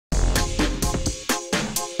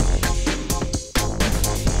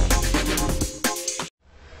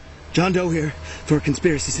John Doe here for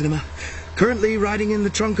Conspiracy Cinema. Currently riding in the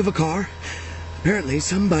trunk of a car. Apparently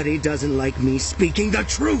somebody doesn't like me speaking the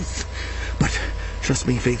truth. But trust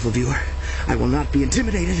me, faithful viewer, I will not be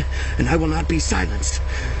intimidated and I will not be silenced.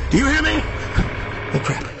 Do you hear me? Oh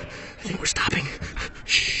crap, I think we're stopping.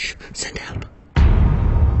 Shh, send help.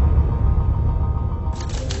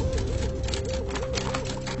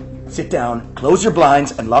 Sit down, close your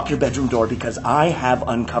blinds, and lock your bedroom door because I have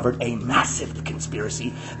uncovered a massive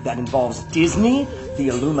conspiracy that involves Disney, the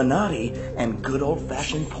Illuminati, and good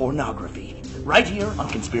old-fashioned pornography. Right here on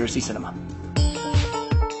Conspiracy Cinema.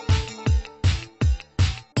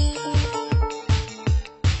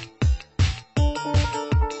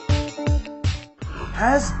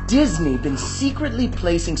 Has Disney been secretly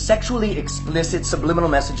placing sexually explicit subliminal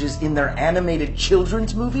messages in their animated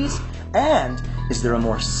children's movies? And is there a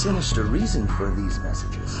more sinister reason for these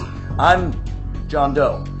messages? I'm John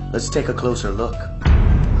Doe. Let's take a closer look.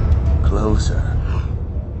 Closer.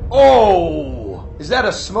 Oh! Is that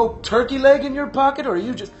a smoked turkey leg in your pocket, or are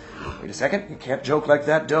you just... Wait a second, you can't joke like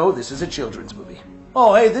that, Doe. This is a children's movie.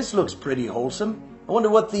 Oh, hey, this looks pretty wholesome. I wonder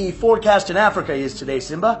what the forecast in Africa is today,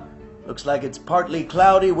 Simba. Looks like it's partly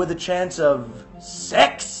cloudy with a chance of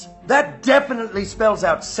sex? That definitely spells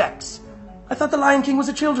out sex. I thought The Lion King was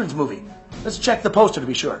a children's movie. Let's check the poster to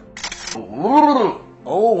be sure.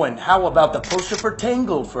 Oh, and how about the poster for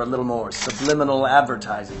Tangled for a little more subliminal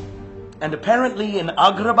advertising? And apparently in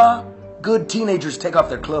Agrabah, good teenagers take off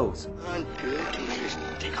their clothes.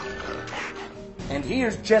 And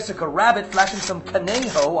here's Jessica Rabbit flashing some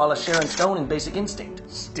Conejo a la Sharon Stone in Basic Instinct.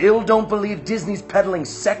 Still don't believe Disney's peddling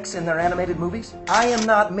sex in their animated movies? I am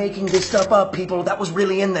not making this stuff up, people. That was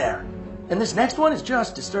really in there. And this next one is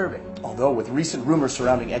just disturbing. Although with recent rumors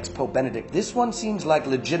surrounding ex-Pope Benedict, this one seems like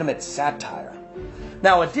legitimate satire.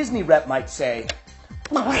 Now, a Disney rep might say,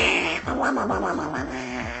 to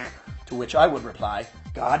which I would reply,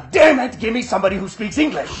 God damn it, give me somebody who speaks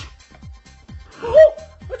English. Oh,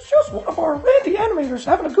 it's just one of our Randy animators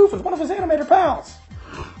having a goof with one of his animator pals.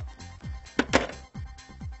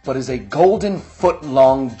 But is a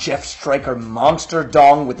golden-foot-long Jeff Stryker monster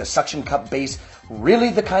dong with a suction cup base really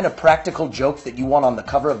the kind of practical joke that you want on the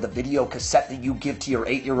cover of the video cassette that you give to your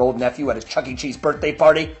 8-year-old nephew at his Chuck E. Cheese birthday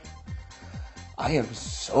party? I am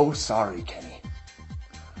so sorry, Kenny.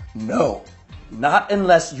 No, not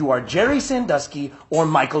unless you are Jerry Sandusky or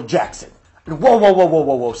Michael Jackson.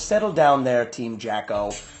 Whoa. Settle down there, Team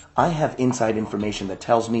Jacko. I have inside information that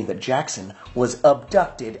tells me that Jackson was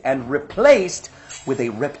abducted and replaced with a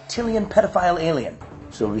reptilian pedophile alien.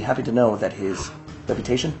 So we'll be happy to know that his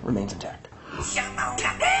reputation remains intact.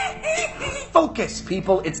 Focus,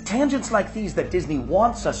 people. It's tangents like these that Disney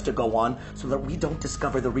wants us to go on so that we don't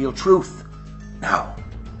discover the real truth. Now,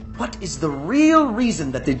 what is the real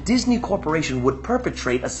reason that the Disney Corporation would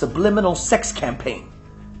perpetrate a subliminal sex campaign?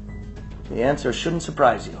 The answer shouldn't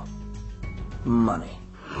surprise you. Money.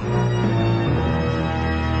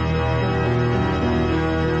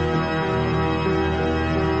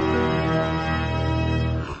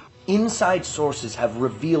 Inside sources have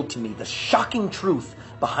revealed to me the shocking truth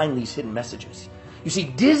behind these hidden messages. You see,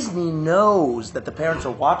 Disney knows that the parents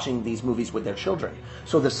are watching these movies with their children,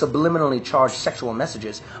 so the subliminally charged sexual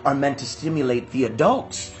messages are meant to stimulate the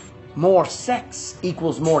adults. More sex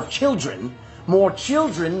equals more children. More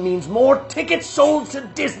children means more tickets sold to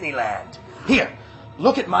Disneyland. Here,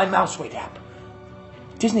 look at my MouseWeight app.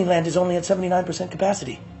 Disneyland is only at 79%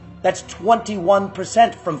 capacity. That's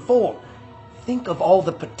 21% from full. Think of all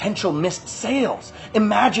the potential missed sales.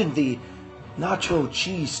 Imagine the nacho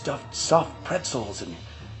cheese stuffed soft pretzels and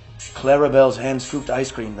Clarabelle's hand-scooped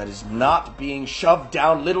ice cream that is not being shoved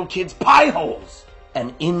down little kids' pie holes.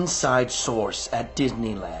 An inside source at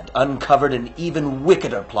Disneyland uncovered an even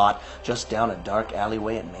wickeder plot just down a dark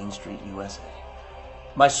alleyway in Main Street, USA.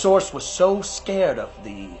 My source was so scared of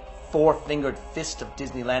the four-fingered fist of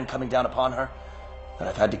Disneyland coming down upon her that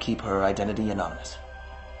I've had to keep her identity anonymous.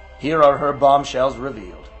 Here are her bombshells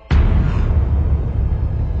revealed.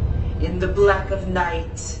 In the black of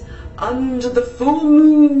night, under the full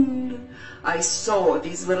moon, I saw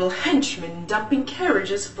these little henchmen dumping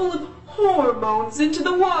carriages full of hormones into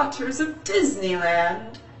the waters of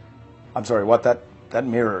Disneyland. I'm sorry, what? That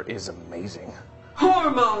mirror is amazing.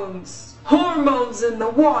 Hormones! Hormones in the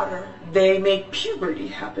water. They make puberty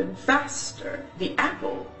happen faster. The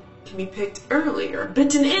apple can be picked earlier,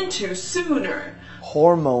 bitten into sooner.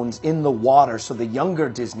 Hormones in the water so the younger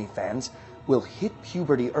Disney fans will hit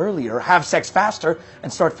puberty earlier, have sex faster,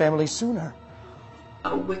 and start families sooner.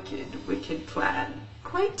 A wicked, wicked plan.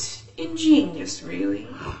 Quite ingenious, really.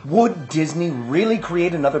 Would Disney really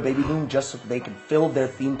create another baby boom just so they can fill their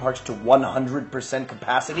theme parks to 100%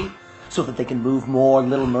 capacity? So that they can move more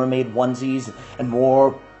Little Mermaid onesies and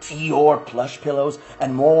more Eeyore plush pillows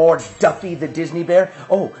and more Duffy the Disney Bear?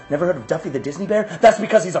 Oh, never heard of Duffy the Disney Bear? That's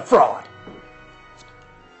because he's a fraud.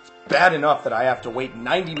 It's bad enough that I have to wait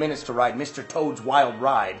 90 minutes to ride Mr. Toad's Wild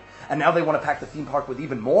Ride, and now they want to pack the theme park with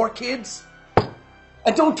even more kids?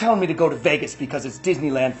 And don't tell me to go to Vegas because it's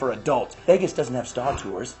Disneyland for adults. Vegas doesn't have Star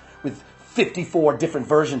Tours with 54 different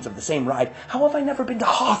versions of the same ride. How have I never been to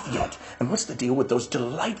Hoth yet? And what's the deal with those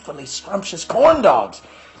delightfully scrumptious corn dogs?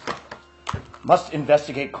 Must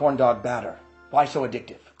investigate corn dog batter. Why so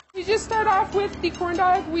addictive? We just start off with the corn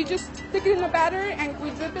dog. We just stick it in the batter and we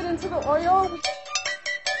dip it into the oil.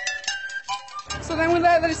 So then we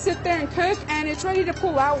let it sit there and cook, and it's ready to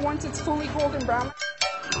pull out once it's fully golden brown.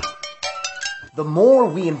 The more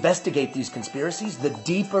we investigate these conspiracies, the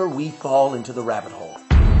deeper we fall into the rabbit hole.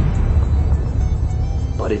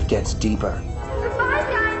 But it gets deeper. Goodbye,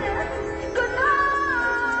 Dinah. Good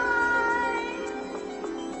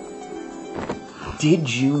night. Did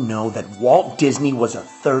you know that Walt Disney was a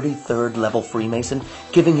 33rd level Freemason,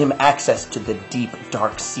 giving him access to the deep,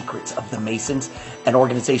 dark secrets of the Masons, an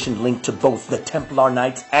organization linked to both the Templar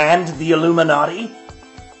Knights and the Illuminati?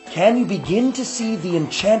 Can you begin to see the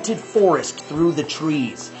enchanted forest through the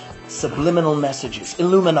trees? Subliminal messages,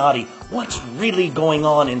 Illuminati, what's really going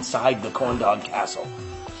on inside the Corndog Castle?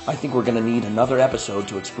 I think we're going to need another episode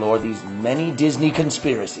to explore these many Disney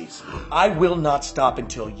conspiracies. I will not stop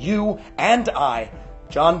until you and I,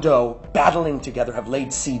 John Doe, battling together, have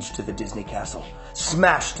laid siege to the Disney Castle,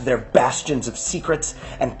 smashed their bastions of secrets,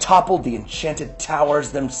 and toppled the enchanted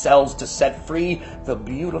towers themselves to set free the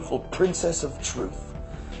beautiful Princess of Truth.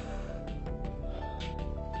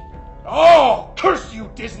 Oh, curse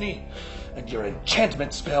you, Disney! And your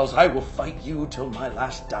enchantment spells, I will fight you till my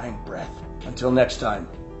last dying breath. Until next time,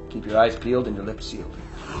 keep your eyes peeled and your lips sealed.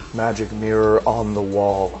 Magic mirror on the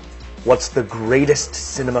wall. What's the greatest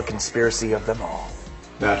cinema conspiracy of them all?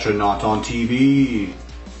 That you're not on TV.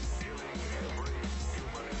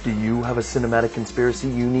 Do you have a cinematic conspiracy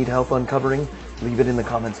you need help uncovering? Leave it in the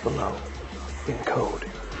comments below. In code.